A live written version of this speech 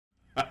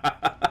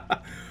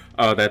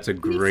Oh, that's a We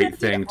great sent it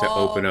thing to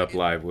all open up in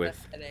live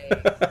with. today.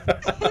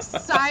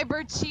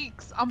 Cyber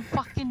cheeks. I'm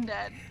fucking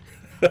dead.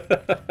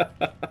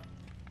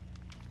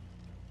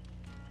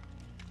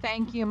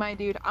 Thank you, my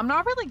dude. I'm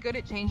not really good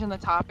at changing the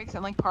topics,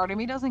 and like part of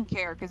me doesn't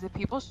care because if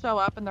people show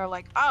up and they're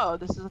like, "Oh,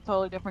 this is a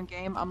totally different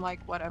game," I'm like,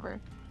 whatever.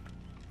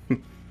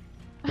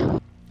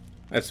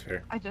 That's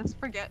fair. I just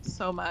forget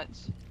so much.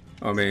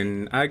 I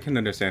mean, I can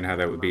understand how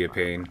that would be a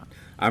pain.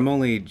 I'm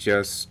only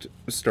just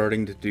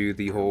starting to do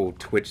the whole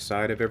Twitch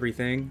side of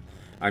everything.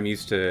 I'm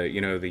used to, the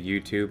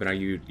YouTube, and I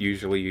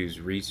usually use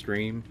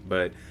Restream,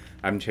 but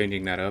I'm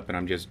changing that up, and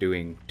I'm just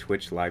doing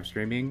Twitch live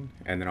streaming,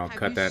 and then I'll Have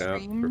cut you that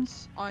up. streamed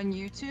on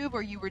YouTube,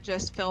 or you were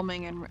just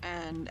filming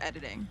and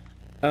editing?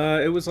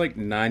 It was like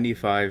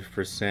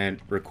 95%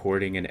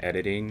 recording and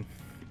editing,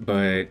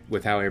 but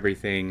with how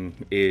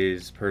everything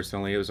is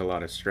personally, it was a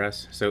lot of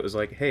stress. So it was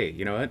like, hey,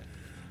 you know what?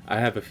 I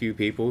have a few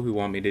people who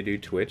want me to do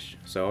Twitch,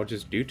 so I'll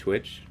just do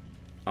Twitch.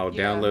 I'll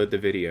Yeah. download the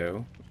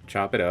video,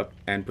 chop it up,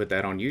 and put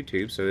that on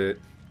YouTube so that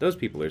those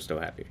people are still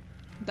happy.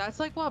 That's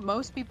like what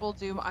most people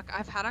do.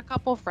 I've had a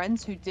couple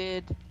friends who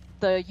did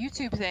the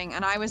YouTube thing,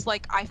 and I was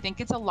like, I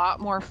think it's a lot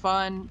more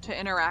fun to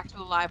interact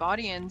with a live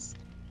audience,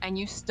 and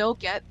you still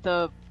get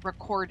the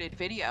recorded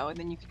video, and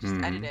then you can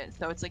just edit it.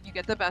 So it's like you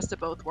get the best of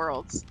both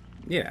worlds.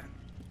 Yeah.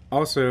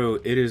 Also,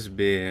 it has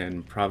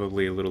been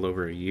probably a little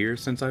over a year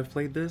since I've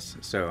played this,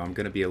 so I'm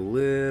gonna be a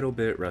little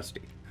bit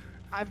rusty.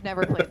 I've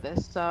never played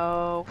this,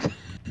 so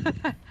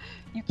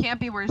you can't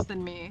be worse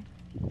than me.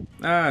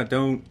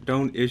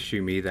 Don't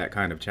issue me that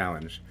kind of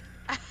challenge.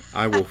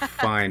 I will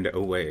find a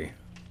way.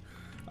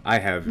 I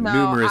have No,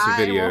 numerous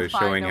I will find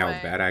showing a how way.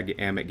 bad I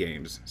am at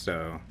games,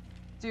 so.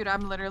 Dude,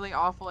 I'm literally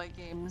awful at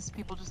games.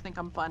 People just think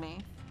I'm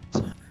funny.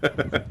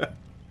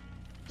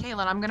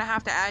 Kaylin, I'm gonna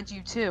have to add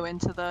you too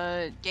into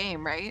the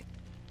game, right?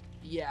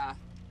 Yeah.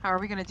 How are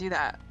we gonna do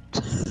that?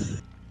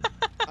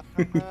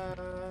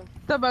 Uh,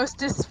 The most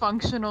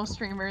dysfunctional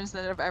streamers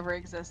that have ever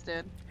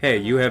existed. Hey,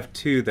 you have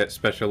two that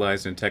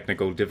specialize in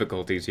technical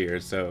difficulties here,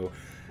 so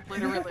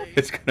Literally.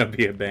 it's gonna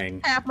be a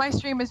bang. Half my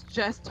stream is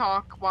just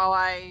talk while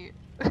I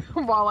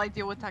while I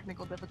deal with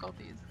technical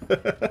difficulties.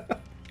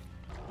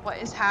 What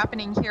is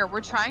happening here?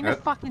 We're trying to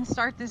fucking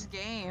start this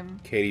game.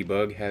 Katie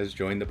Bug has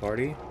joined the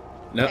party.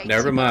 Nope, Katie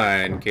never Bug.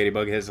 mind. Katie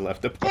Bug has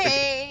left the party.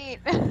 Kate!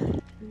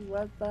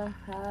 what the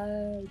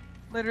heck?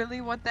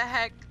 Literally, what the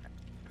heck?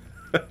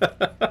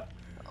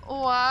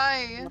 Oh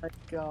Why? my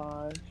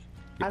gosh.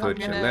 You I'm put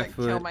your gonna left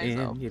kill foot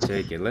myself. in, you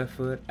take your left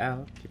foot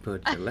out, you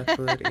put your left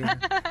foot in.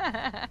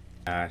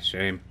 Ah,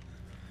 shame.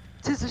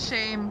 Tis a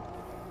shame.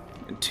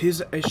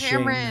 'Tis a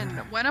Cameron, shame.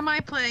 when am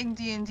I playing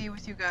D&D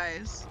with you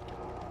guys?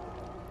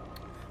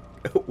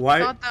 I Why?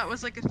 thought that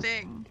was like a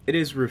thing. It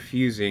is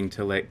refusing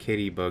to let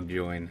Katie Bug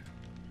join.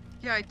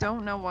 Yeah, I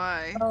don't know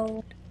why.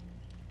 Oh.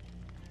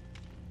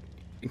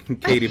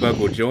 Katie Bug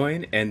will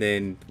join and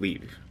then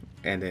leave.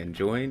 And then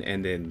join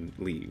and then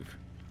leave.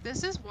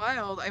 This is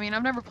wild. I mean,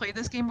 I've never played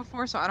this game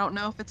before, so I don't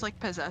know if it's like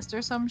possessed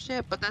or some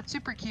shit, but that's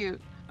super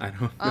cute. I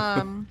don't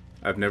know.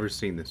 I've never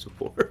seen this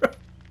before.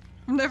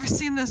 I've never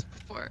seen this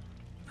before.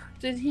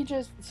 Did he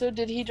just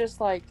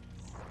like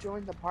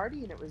join the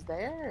party and it was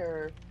there,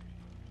 or?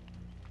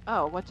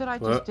 Oh, what did I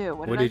What- just do?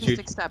 What what did I did you-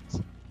 just accept?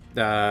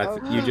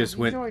 You just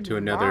went joined to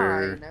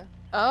another. mine.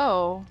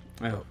 Oh.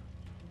 Oh,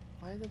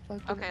 Why the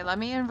fuck? Okay, let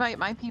me invite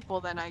my people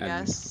then, I And-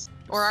 guess.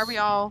 Or are we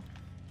all...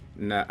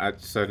 no,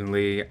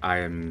 suddenly I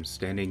am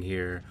standing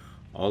here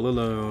all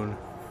alone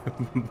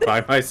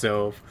by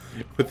myself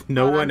with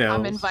no Hold on, one else.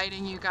 I'm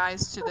inviting you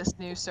guys to this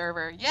new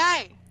server.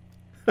 Yay!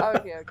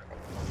 Okay, okay.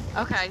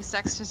 Okay,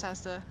 Sex just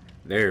has to...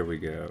 There we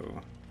go.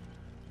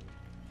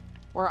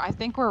 I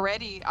think we're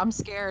ready. I'm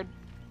scared.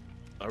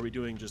 Are we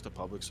doing just a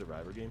public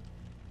survivor game?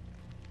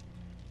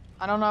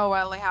 I don't know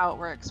really how it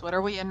works. What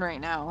are we in right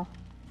now?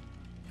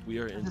 We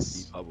are in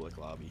This- the public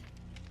lobby.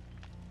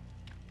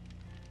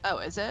 Oh,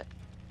 is it?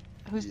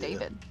 Who's Yeah.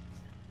 David?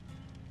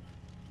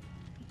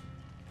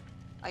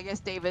 I guess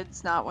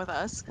David's not with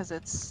us because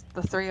it's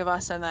the three of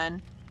us, and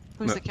then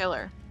who's No. the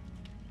killer?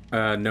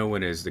 No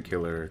one is the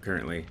killer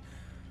currently.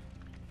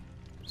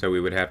 So we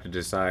would have to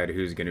decide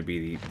who's going to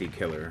be the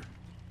killer.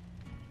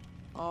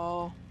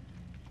 Oh,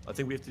 I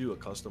think we have to do a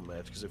custom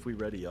match because if we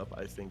ready up,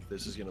 I think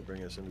this is gonna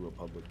bring us into a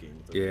public game.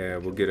 With Yeah,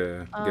 we'll get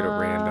a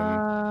random.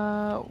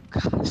 oh,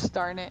 gosh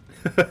darn it!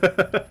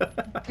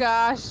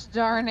 Gosh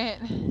darn it!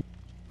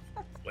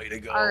 Way to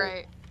go! All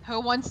right,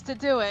 who wants to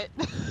do it?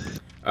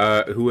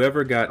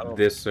 Whoever got Oh.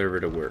 this server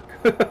to work.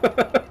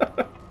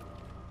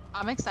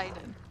 I'm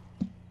excited,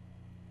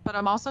 but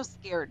I'm also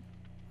scared.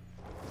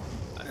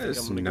 I think There's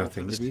I'm gonna go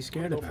nothing for to be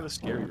scared I'm gonna go about. for the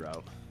scary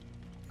route.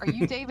 Are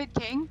you David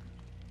King?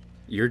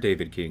 You're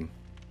David King.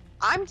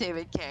 I'm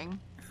David King.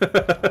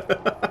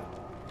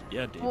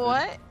 Yeah, David.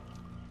 What?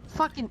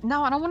 Fucking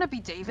no! I don't want to be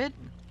David.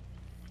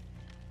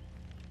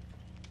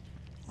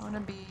 I want to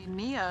be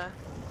Nia.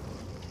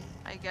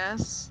 I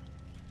guess.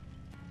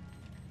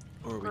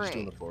 Or are we just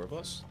doing the Great. 4 of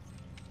us?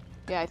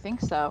 Yeah, I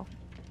think so.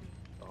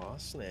 Oh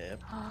snap!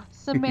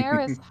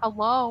 Samaris,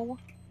 hello.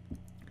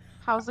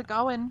 how's it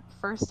going?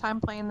 First time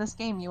playing this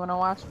game. You want to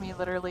watch me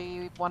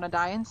literally want to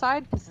die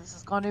inside? Because this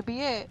is going to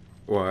be it.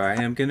 Well, I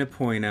am going to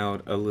point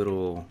out a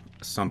little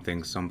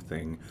something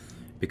something.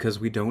 Because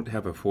we don't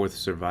have a fourth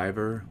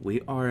survivor,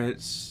 we are at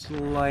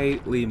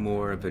slightly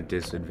more of a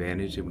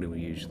disadvantage than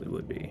we usually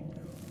would be.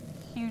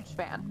 Huge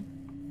fan.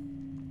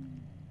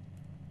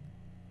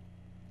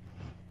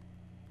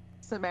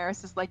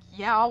 Samaris is like,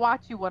 yeah, I'll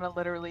watch you want to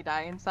literally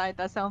die inside.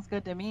 That sounds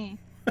good to me.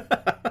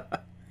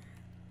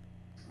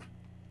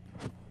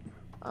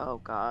 Oh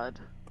god.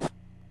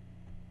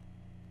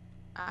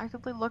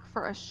 Actively look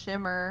for a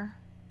shimmer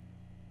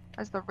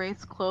as the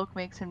Wraith's cloak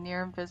makes him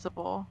near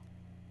invisible.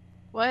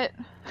 What?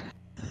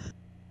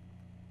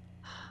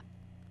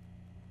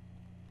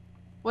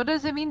 What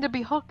does it mean to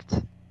be hooked?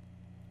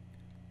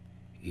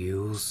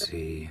 You'll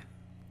see.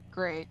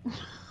 Great.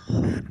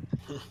 I'm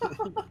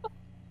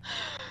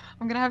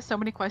gonna have so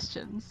many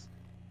questions.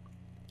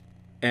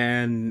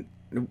 And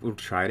we'll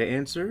try to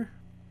answer,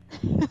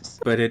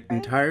 but it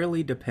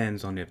entirely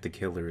depends on if the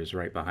killer is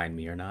right behind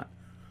me or not.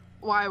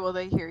 Why will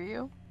they hear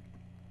you?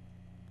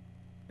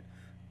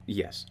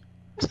 Yes.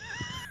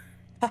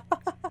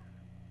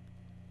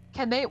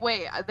 Can they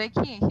wait? They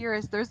can't hear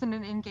us. There's an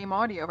in-game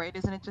audio, right?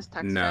 Isn't it just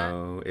text chat?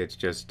 No, it's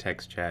just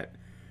text chat.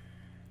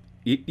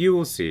 You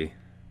will see.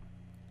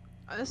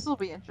 This will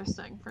be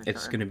interesting for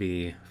It's sure. gonna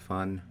be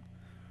fun.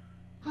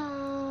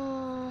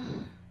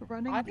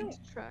 Running I these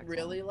don't tracks.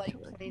 really like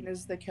playing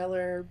as the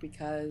killer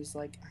because,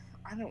 like,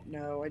 I don't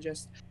know. I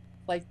just,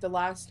 like, the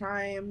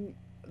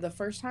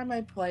first time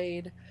I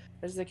played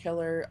as the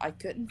killer, I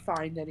couldn't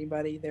find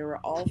anybody. They were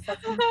all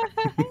fucking.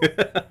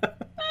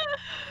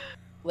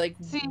 Like,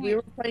 See, we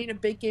were playing a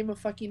big game of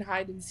fucking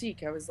hide and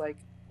seek. I was like,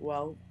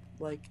 well,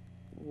 like,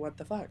 what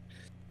the fuck?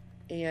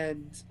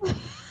 And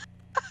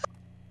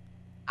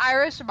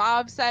Irish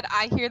Mob said,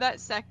 I hear that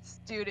sex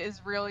dude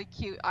is really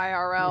cute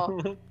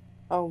IRL.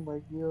 oh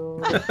my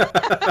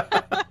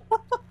god.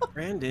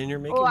 Brandon, you're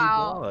making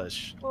Wow. me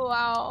blush.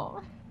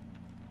 Wow.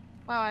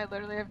 Wow, I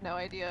literally have no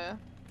idea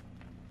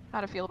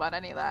how to feel about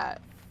any of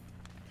that.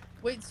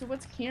 Wait, so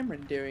what's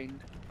Cameron doing?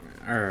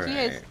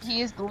 Alright.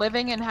 He is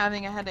living and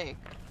having a headache.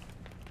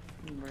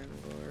 Oh my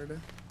lord.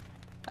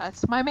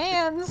 That's my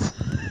man's.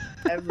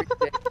 Every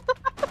day.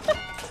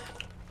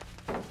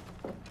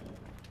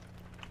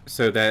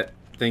 So that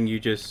thing you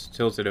just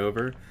tilted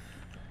over,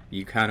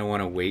 you kind of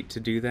want to wait to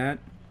do that.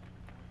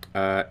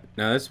 No,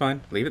 that's fine.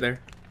 Leave it there.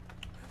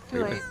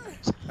 Too Leave it late.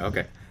 there.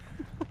 Okay.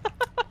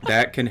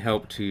 That can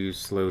help to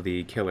slow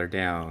the killer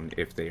down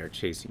if they are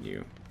chasing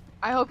you.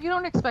 I hope you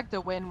don't expect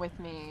a win with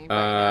me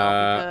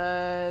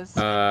right now because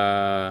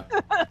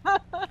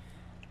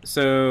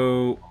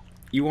So,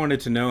 you wanted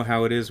to know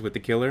how it is with the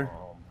killer?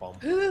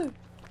 Fuck.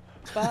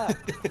 Fuck.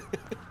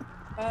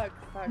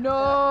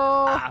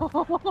 no.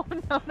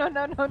 No, no, no,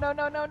 no, no, no,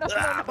 no, no,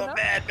 I'm no, a no.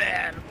 bad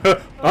man.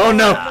 Oh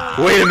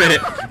no! Wait a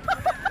minute!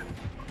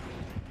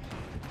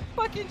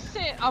 Fucking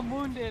shit, I'm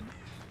wounded.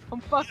 I'm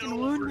fucking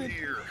wounded.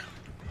 Here.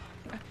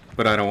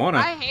 But I don't want to.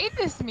 I hate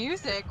this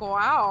music,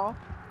 wow.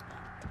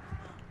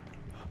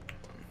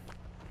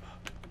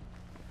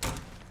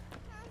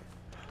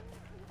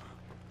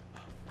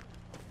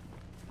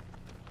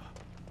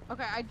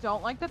 Okay, I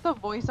don't like that the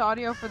voice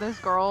audio for this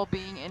girl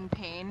being in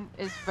pain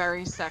is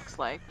very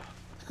sex-like.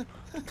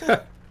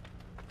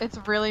 It's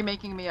really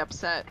making me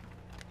upset.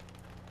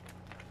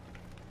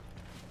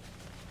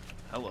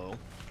 Hello.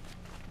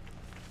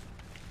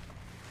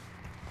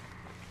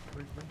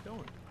 Where you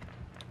going?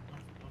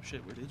 Oh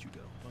shit, where did you go?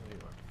 Oh, there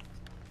you are.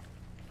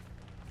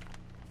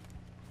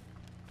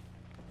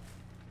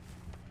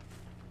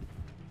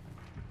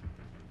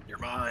 You're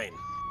mine.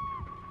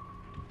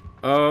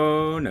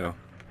 Oh no.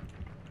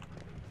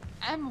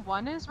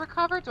 M1 is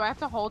recovered? Do I have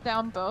to hold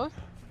down both?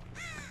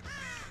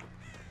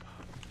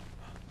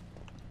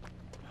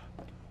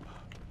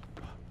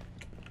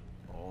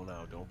 Oh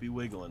no, don't be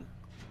wiggling.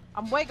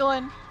 I'm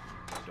wiggling.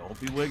 Don't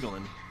be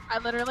wiggling. I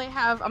literally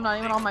have, I'm not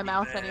even on my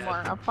mouse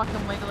anymore. I'm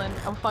fucking wiggling.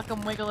 I'm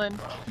fucking wiggling.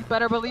 You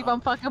better believe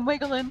I'm fucking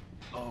wiggling.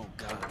 Oh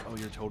god. Oh,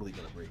 you're totally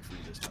gonna break free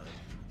this time.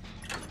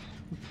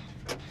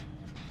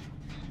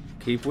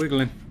 Keep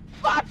wiggling.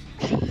 Fuck!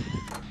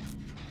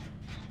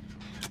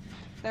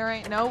 There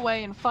ain't no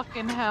way in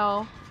fucking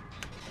hell.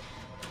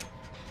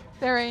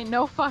 There ain't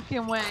no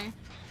fucking way.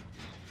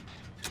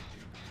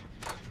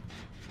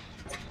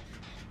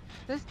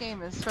 This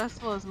game is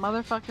stressful as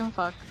motherfucking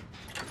fuck.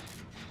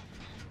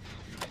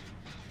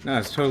 No,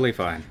 it's totally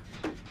fine.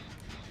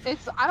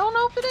 It's, I don't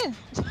know if it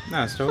is.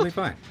 No, it's totally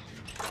fine.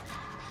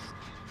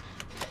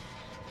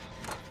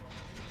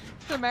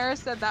 Samara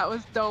said that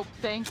was dope,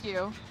 thank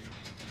you.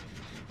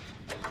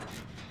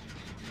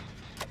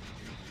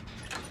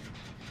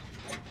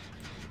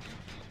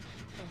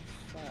 Oh,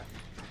 fuck.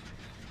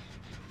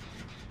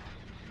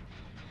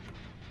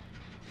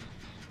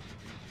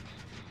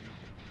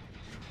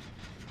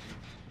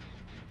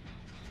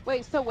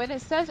 Wait, so when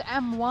it says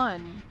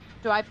M1,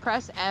 do I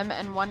press M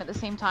and 1 at the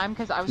same time?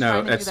 Because I was No,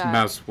 trying to do it's that.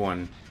 mouse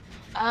one.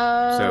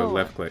 Oh. So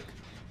left click.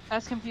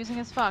 That's confusing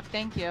as fuck,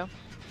 thank you.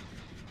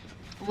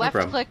 Left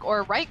problem. click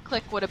or right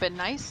click would have been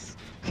nice.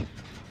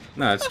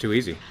 No, it's too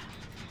easy.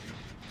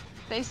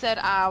 They said,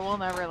 we'll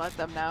never let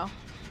them know.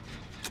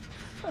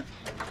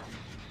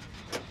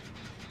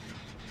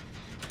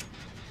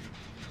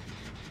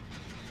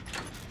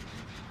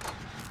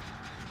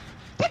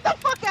 Get the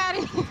fuck out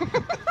of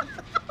here!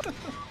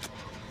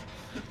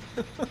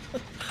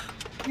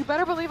 You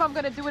better believe I'm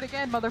gonna do it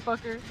again,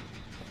 motherfucker.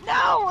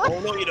 No!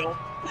 Oh no, you don't.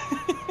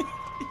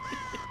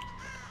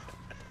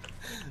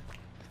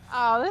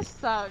 Oh, this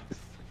sucks.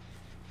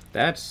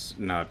 That's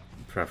not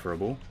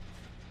preferable.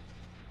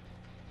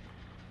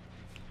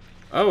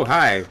 Oh,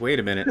 hi. Wait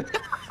a minute.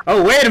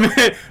 Oh, wait a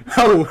minute.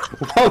 Oh,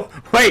 whoa,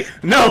 wait.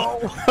 No.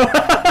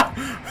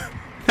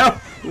 No,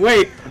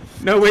 wait.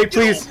 No, wait,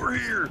 please. Get over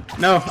here.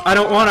 No, I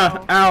don't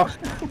wanna. Ow.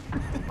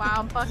 Wow,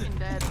 I'm fucking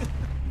dead.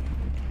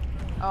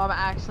 Oh, I'm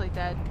actually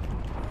dead.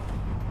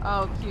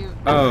 Oh, cute.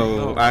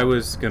 Oh, I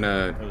was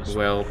gonna. That was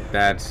Well,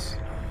 that's.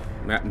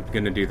 I'm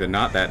gonna do the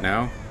not that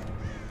now.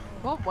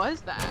 What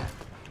was that?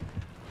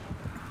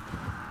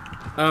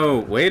 Oh,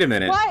 wait a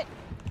minute. What?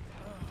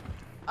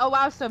 Oh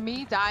wow, so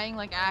me dying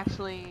like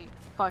actually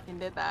fucking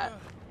did that.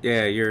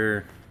 Yeah,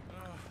 you're.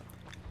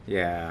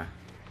 Yeah.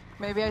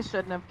 Maybe I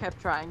shouldn't have kept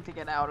trying to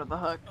get out of the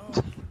hook.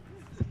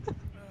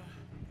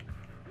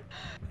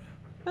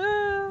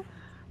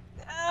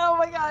 Oh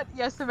my god.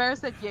 Yes, Samara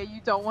said, yeah, you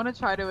don't want to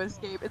try to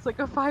escape. It's like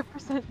a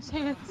 5%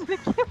 chance and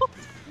it kills.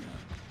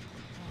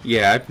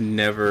 Yeah, I've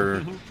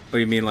never. What do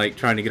you mean, like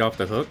trying to get off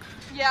the hook?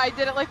 Yeah, I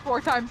did it like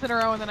 4 times in a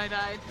row and then I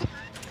died.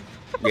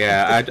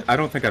 Yeah, I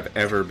don't think I've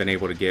ever been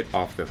able to get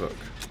off the hook.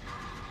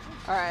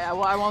 Alright,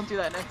 well I won't do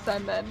that next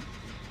time then.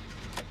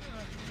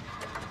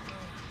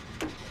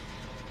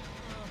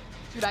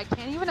 Dude, I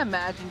can't even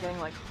imagine getting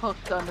like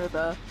hooked under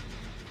the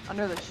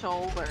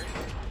shoulder.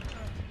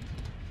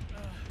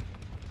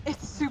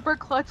 It's super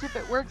clutch if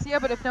it works, yeah,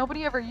 but if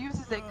nobody ever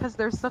uses it because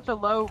there's such a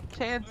low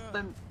chance,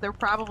 then they're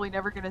probably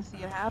never gonna see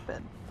it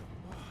happen.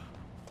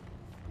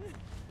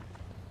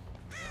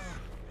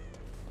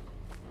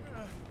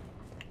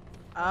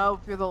 Oh,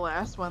 if you're the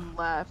last one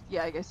left,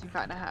 yeah, I guess you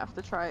kind of have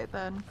to try it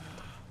then.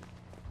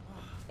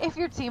 If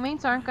your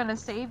teammates aren't gonna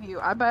save you,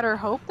 I better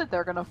hope that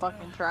they're gonna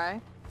fucking try.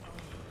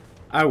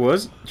 I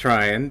was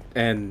trying,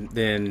 and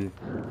then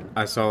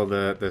I saw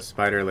the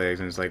spider legs,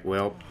 and it's like,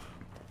 well.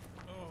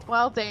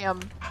 Well, damn.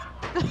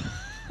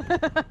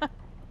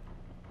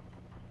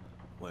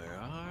 Where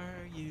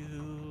are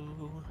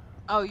you?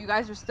 Oh, you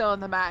guys are still in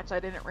the match. I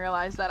didn't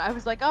realize that. I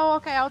was like, oh,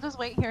 okay, I'll just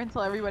wait here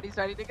until everybody's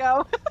ready to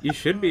go. You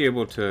should be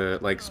able to,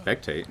 like,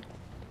 spectate.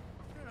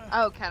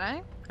 Oh, can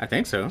I? I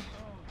think so.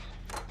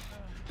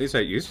 At least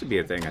that used to be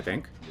a thing, I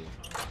think.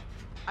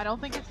 I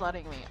don't think it's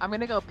letting me. I'm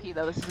gonna go pee,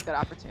 though. This is a good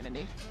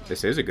opportunity.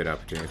 This is a good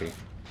opportunity.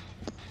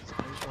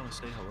 I just want to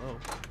say hello.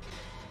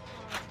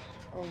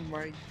 Oh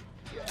my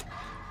god.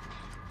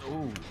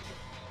 Oh,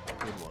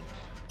 good one.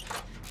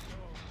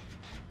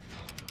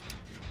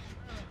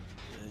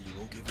 Yeah, you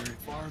won't get very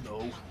far though.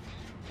 Man,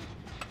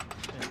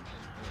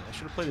 I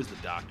should have played as the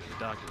doctor. The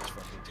doctor was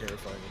fucking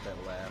terrifying with that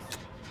laugh.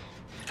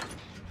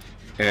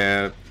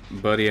 A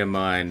buddy of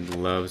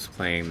mine loves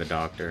playing the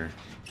doctor.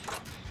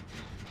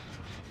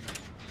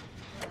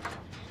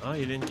 Oh,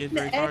 you didn't get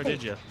very far,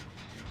 did you?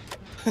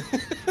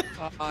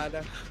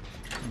 God.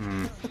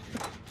 Hmm.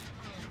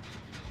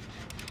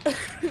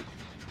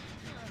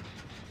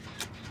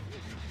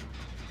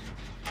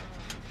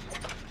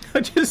 I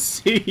just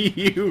see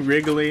you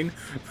wriggling.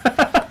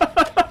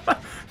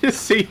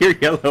 Just see your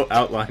yellow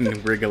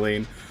outline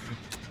wriggling.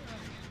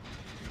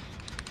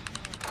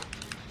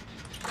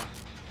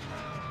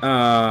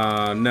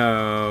 Oh,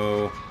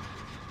 no.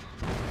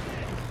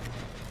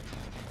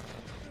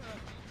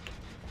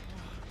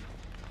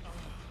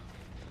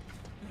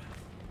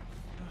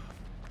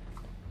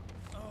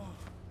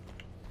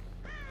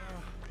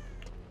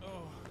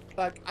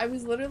 Fuck, I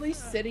was literally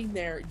sitting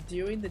there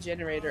doing the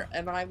generator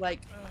and I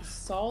like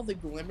saw the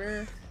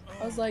glimmer.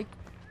 I was like,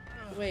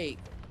 wait,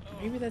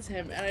 maybe that's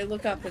him. And I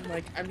look up and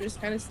like I'm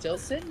just kind of still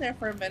sitting there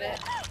for a minute.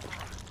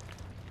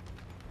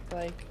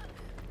 Like,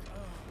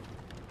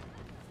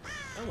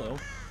 Hello.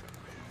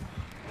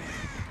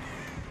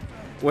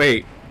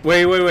 Wait.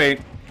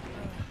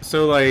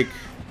 So, like,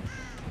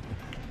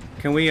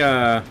 can we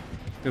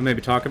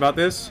maybe talk about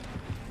this?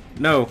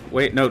 No,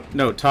 wait, no,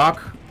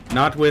 talk.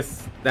 Not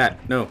with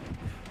that, no.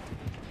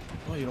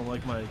 Oh, you don't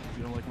like my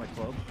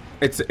club?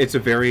 It's a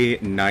very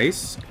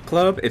nice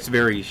club. It's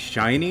very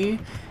shiny,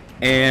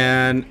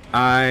 and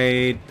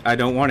I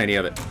don't want any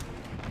of it.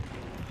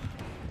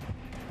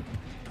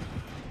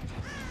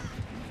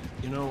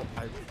 You know,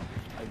 I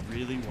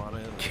really want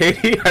to.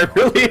 Katie, I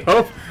really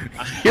hope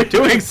you're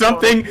doing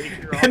something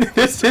in the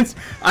distance.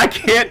 I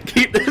can't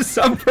keep this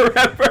up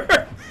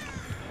forever.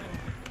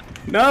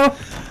 No.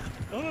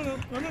 No.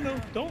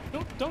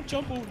 Don't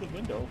jump over the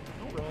window.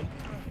 Don't run.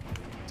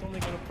 It's only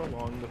gonna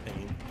prolong the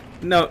pain.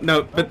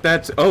 No, but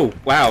that's... Oh,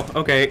 wow.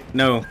 Okay,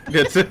 no.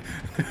 It's...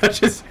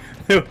 just...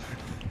 No.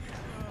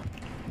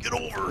 Get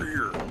over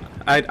here!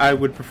 I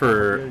would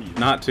prefer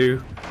not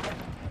to.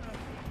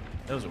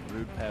 That was a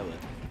rude pallet.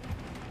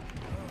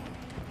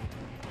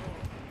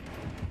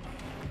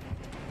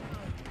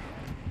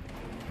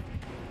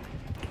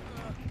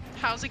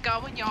 How's it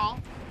going, y'all?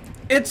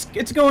 It's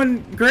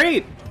going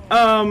great.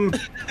 Get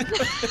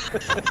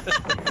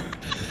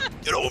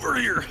over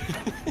here.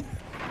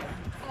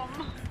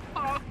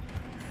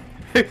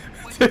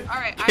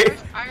 Alright,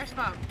 Irish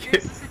mom,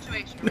 here's the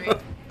situation,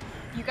 right?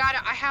 You gotta,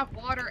 I have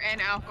water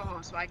and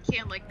alcohol, so I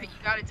can't, like, you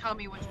gotta tell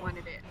me which one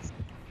it is.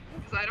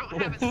 Because I don't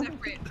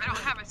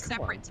have a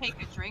separate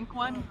take a drink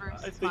one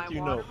versus my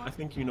water one. I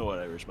think you know what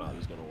Irish mom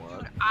is gonna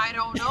want. Dude, I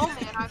don't know,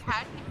 man. I've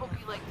had people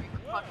be like, drink the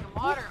fucking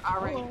water.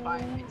 Alright,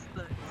 fine, it's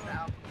the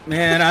alcohol.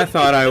 Man, I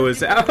thought I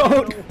was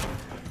out.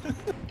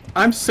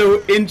 I'm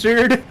so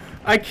injured.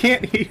 I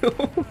can't heal.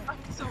 I'm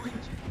so injured.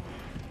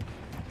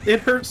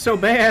 It hurts so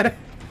bad.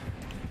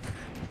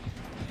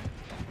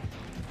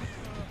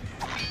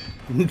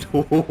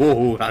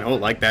 No, I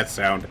don't like that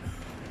sound. Does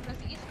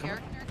each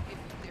character give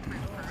you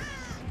different perks?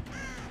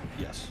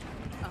 Yes.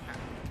 Okay.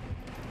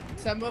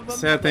 Some of them.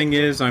 Sad thing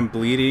is, I'm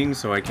bleeding,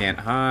 so I can't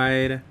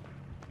hide.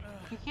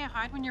 You can't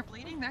hide when you're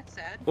bleeding? That's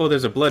sad. Well,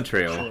 there's a blood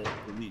trail.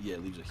 Yeah,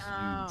 it leaves a huge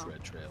Oh.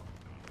 red trail.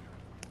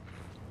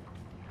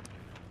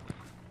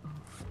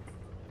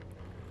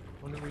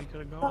 Wonder where you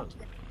could have gone.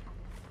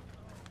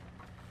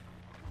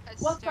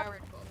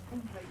 Hysterical. Oh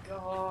my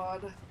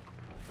god.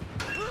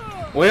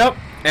 Well,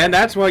 and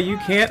that's why you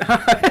can't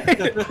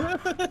hide.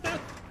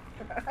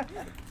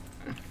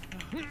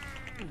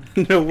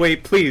 No,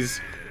 wait, please.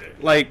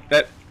 Like,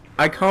 that.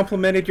 I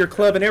complimented your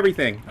club and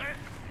everything.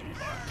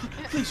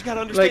 Please, you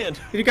gotta understand.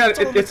 Like, you gotta.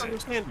 Someone It's.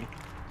 misunderstand me.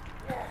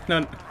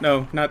 No,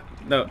 not.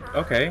 No,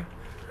 okay.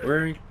 Where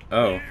are you?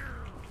 Oh.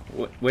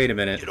 Wait a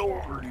minute. Get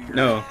over here.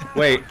 No,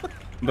 wait.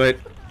 But.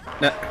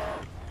 No.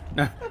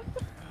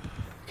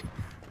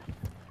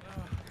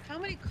 How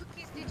many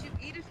cookies did you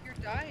eat if you're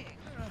dying?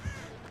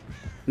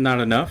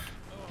 Not enough.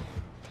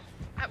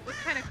 What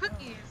kind of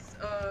cookies?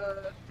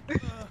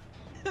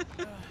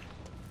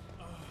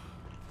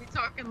 We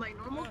talking like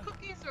normal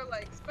cookies or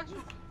like special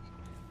cookies?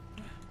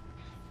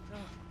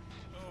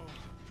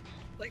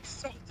 Like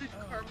salted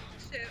caramel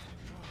chip.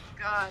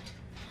 God.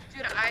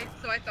 Dude, I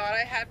thought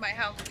I had my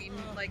Halloween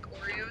like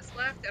Oreos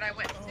left and I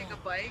went to take a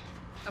bite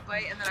and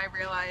then I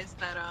realized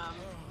that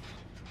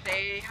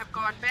they have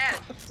gone bad.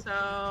 So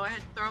I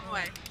had to throw them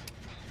away.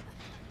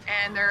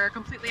 And they're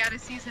completely out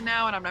of season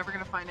now, and I'm never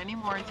gonna find any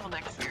more until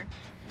next year.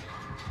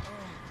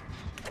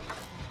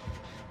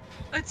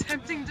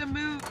 Attempting to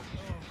move.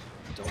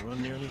 Don't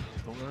run near any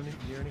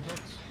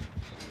hooks.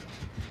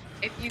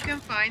 If you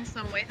can find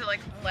some way to like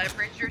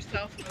leverage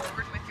yourself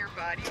forward with your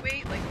body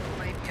weight, like you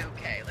might be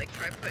okay. Like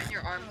try putting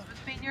your arms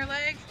between your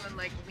legs and then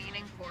like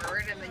leaning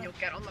forward, and then you'll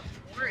get on the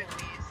floor at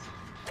least.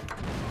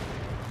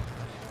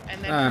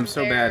 And then I'm from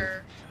so bad.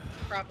 there,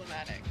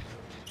 problematic.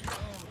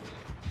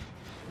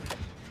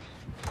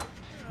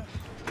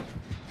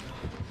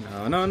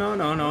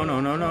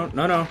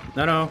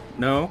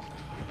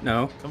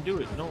 No. Come do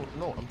it. No,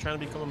 I'm trying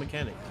to become a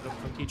mechanic. Come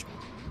teach me.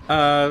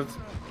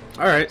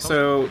 Alright,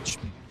 so...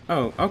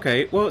 Oh,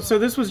 okay. Well, so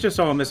this was just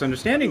all a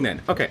misunderstanding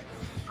then. Okay.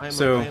 I'm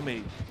So...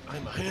 a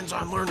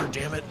hands-on learner,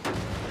 damn it.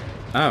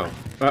 Oh.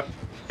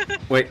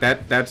 Wait,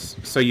 that's...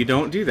 So you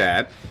don't do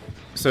that.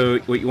 So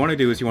what you want to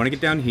do is you want to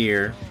get down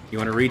here. You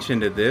want to reach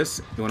into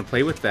this. You want to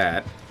play with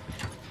that.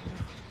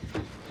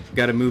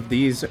 Got to move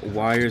these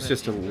wires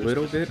just a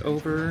little bit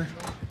over.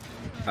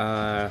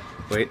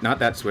 Wait, not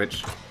that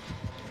switch.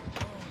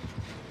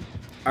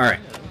 Alright.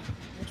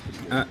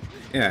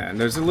 Yeah, and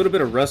there's a little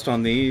bit of rust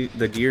on the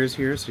gears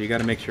here, so you got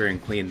to make sure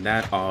and clean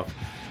that off.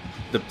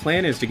 The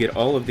plan is to get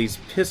all of these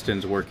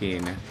pistons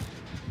working,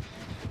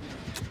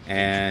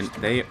 and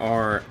they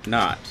are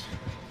not.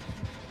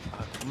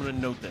 I'm gonna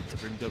note that to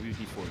bring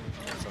WD-40.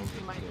 That sounds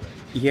like a good idea.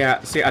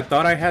 Yeah, see, I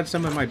thought I had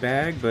some in my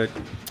bag, but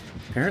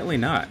apparently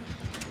not.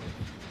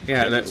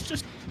 Yeah, It's that's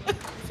just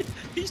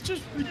he's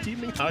just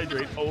redeeming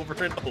hydrate over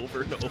and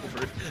over and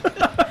over.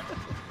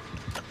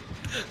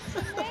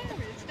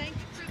 Hilarious. Thank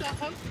you for the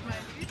host, my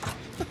dude.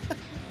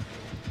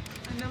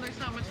 I know there's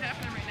not much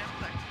happening right now,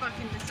 but I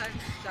fucking decided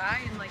to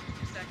die in like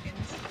 2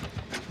 seconds.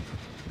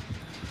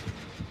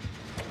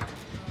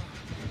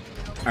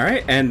 all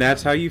right, and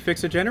that's how you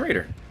fix a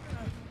generator.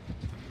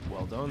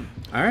 Well done.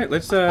 All right,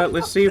 let's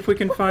see if we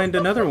can find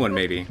another one,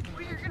 maybe.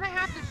 Well, you're gonna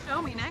have to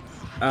show me next.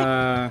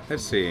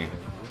 Let's see.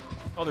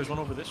 Oh, there's one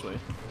over this way.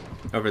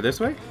 Over this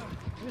way?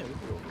 Yeah, we can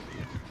go over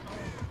here.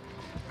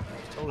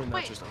 It's totally not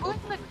Wait, just a who's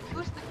helper.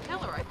 the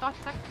killer? I thought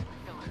Sex was the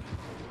killer.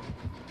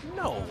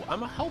 No,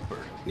 I'm a helper.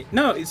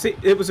 No, see,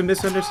 it was a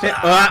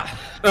misunderstanding.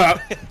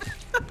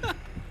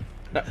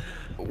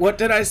 What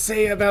did I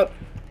say about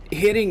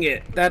hitting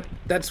it?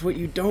 That's what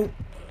you don't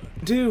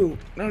do.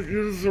 No,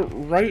 it's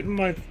right in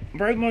my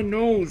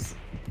nose.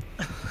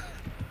 Wow,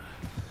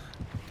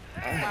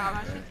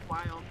 that's just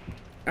wild.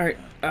 All right.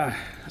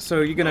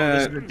 So you're Oh,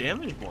 this is the gonna.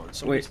 damaged one.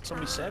 Somebody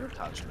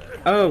sabotaged that.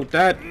 Oh,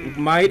 that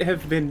might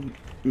have been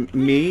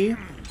me.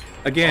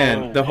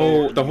 Again, Oh, the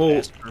whole you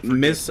asked for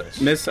forgiveness.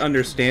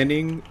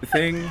 misunderstanding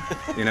thing.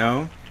 You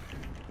know,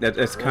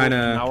 that's kind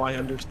of. Now I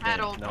understand. That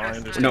old Now I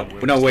person.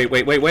 understand. No,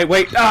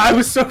 wait. Ah, I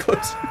was so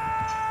close.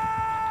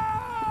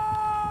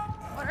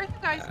 What are you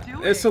guys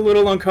doing? It's a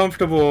little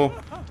uncomfortable.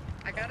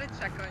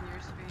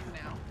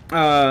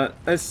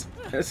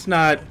 It's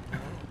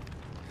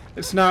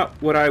not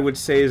what I would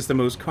say is the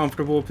most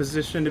comfortable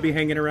position to be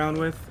hanging around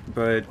with,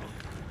 but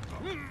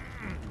You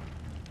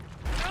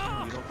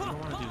don't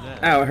want to do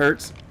that. ow, it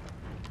hurts.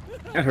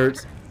 It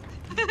hurts.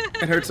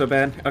 It hurts so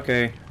bad.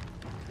 Okay.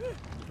 You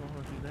don't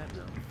want to do that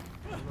now.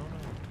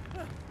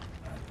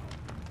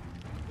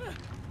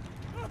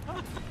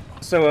 No.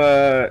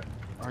 So,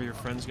 Are your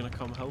friends gonna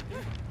come help you?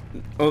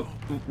 oh,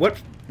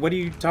 what are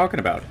you talking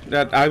about?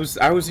 I was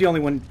the only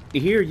one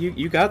here.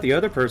 You got the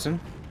other person.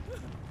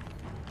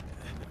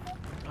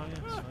 Oh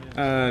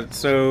yes.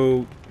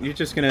 So you're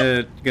just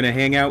gonna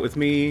hang out with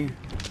me,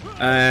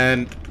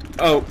 and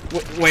oh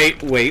wait.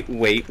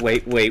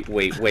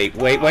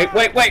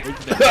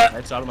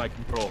 That's out of my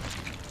control.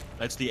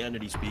 That's the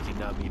entity speaking,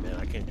 not me, man.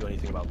 I can't do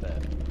anything about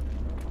that.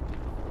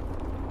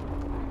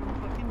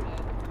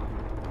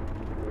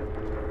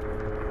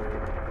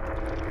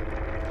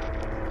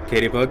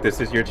 Katybug, this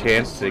is your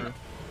chance to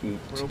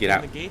We're get out.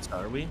 opening the gates,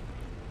 are we?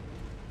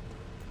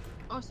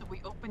 Oh, so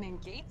we opening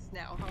gates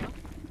now, huh?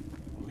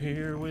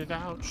 Here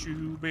without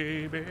you,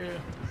 baby.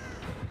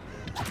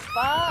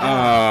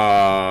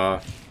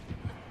 Fuck.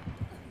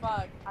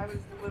 Fuck. I was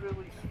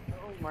literally.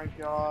 Oh my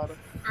god.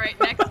 Alright,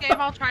 next game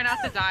I'll try not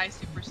to die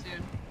super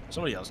soon.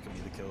 Somebody else can be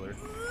the killer.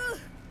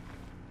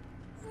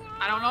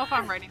 I don't know if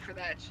I'm ready for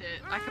that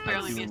shit. I could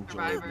barely I do be a enjoy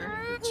survivor. being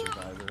a good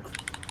survivor.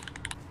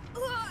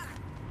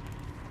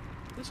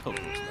 This hook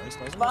looks nice,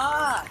 doesn't it?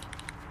 Fuck.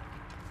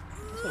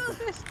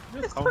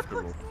 This hook looks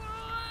real comfortable.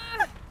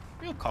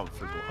 Real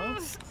comfortable, huh?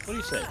 What do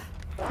you say?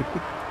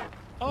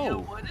 Oh. Yo,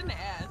 what an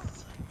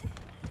ass.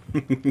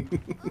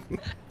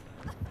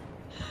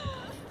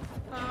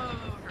 Oh,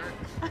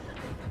 hurt.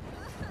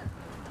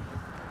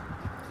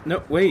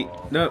 No, wait,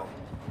 no.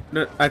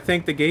 I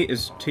think the gate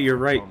is to your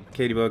right,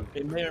 Katybug.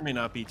 It may or may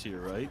not be to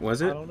your right.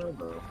 Was it? I don't know,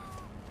 bro.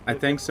 I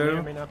think May or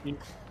so. may not be.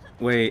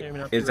 Wait, may or may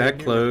not be is right that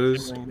here.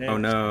 closed? Ring there. Oh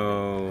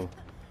no.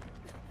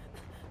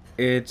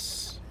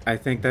 I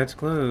think that's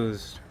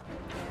closed.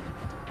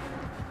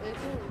 Is it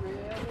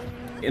really?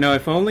 You know,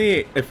 if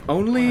only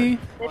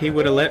he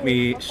would have let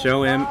me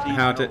show him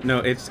how to. No,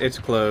 it's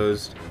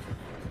closed.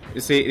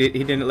 You see,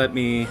 he didn't let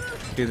me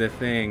do the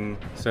thing,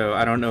 so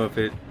I don't know if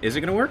it is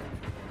it gonna work.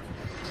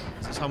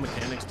 Is this how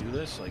mechanics do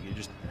this? Like you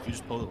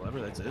just pull the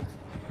lever, that's it?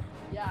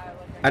 Yeah. Like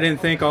I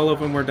didn't think all of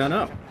them were done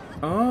up.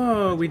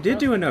 Oh, we did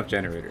do enough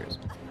generators.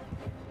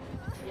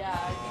 Yeah,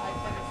 I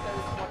finished. There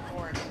was one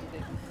more,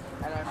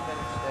 and I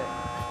finished it.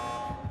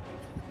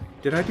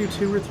 Did I do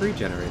 2 or 3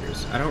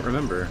 generators? I don't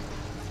remember.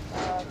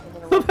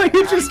 I'm gonna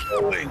You just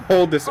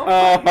hold this.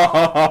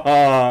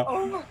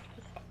 Oh.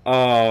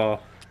 Oh.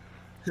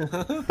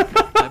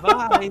 Bye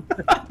bye.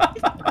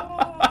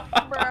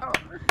 Bro.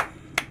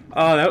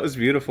 Oh, that was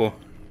beautiful.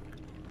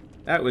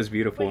 That was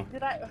beautiful.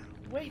 Did I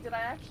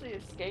actually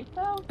escape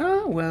though?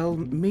 Oh, well,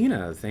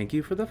 Mina, thank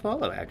you for the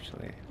follow,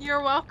 actually.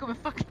 You're welcome. It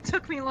fucking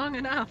took me long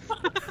enough.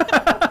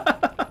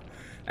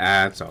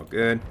 That's all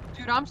good.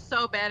 Dude, I'm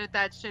so bad at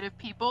that shit. If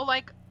people,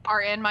 like,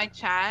 are in my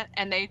chat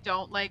and they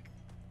don't, like,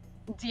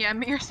 DM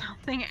me or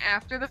something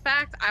after the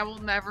fact, I will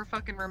never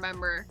fucking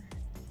remember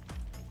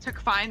to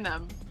find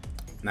them.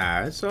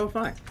 Nah, it's all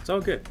fine. It's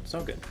all good. It's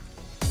all good.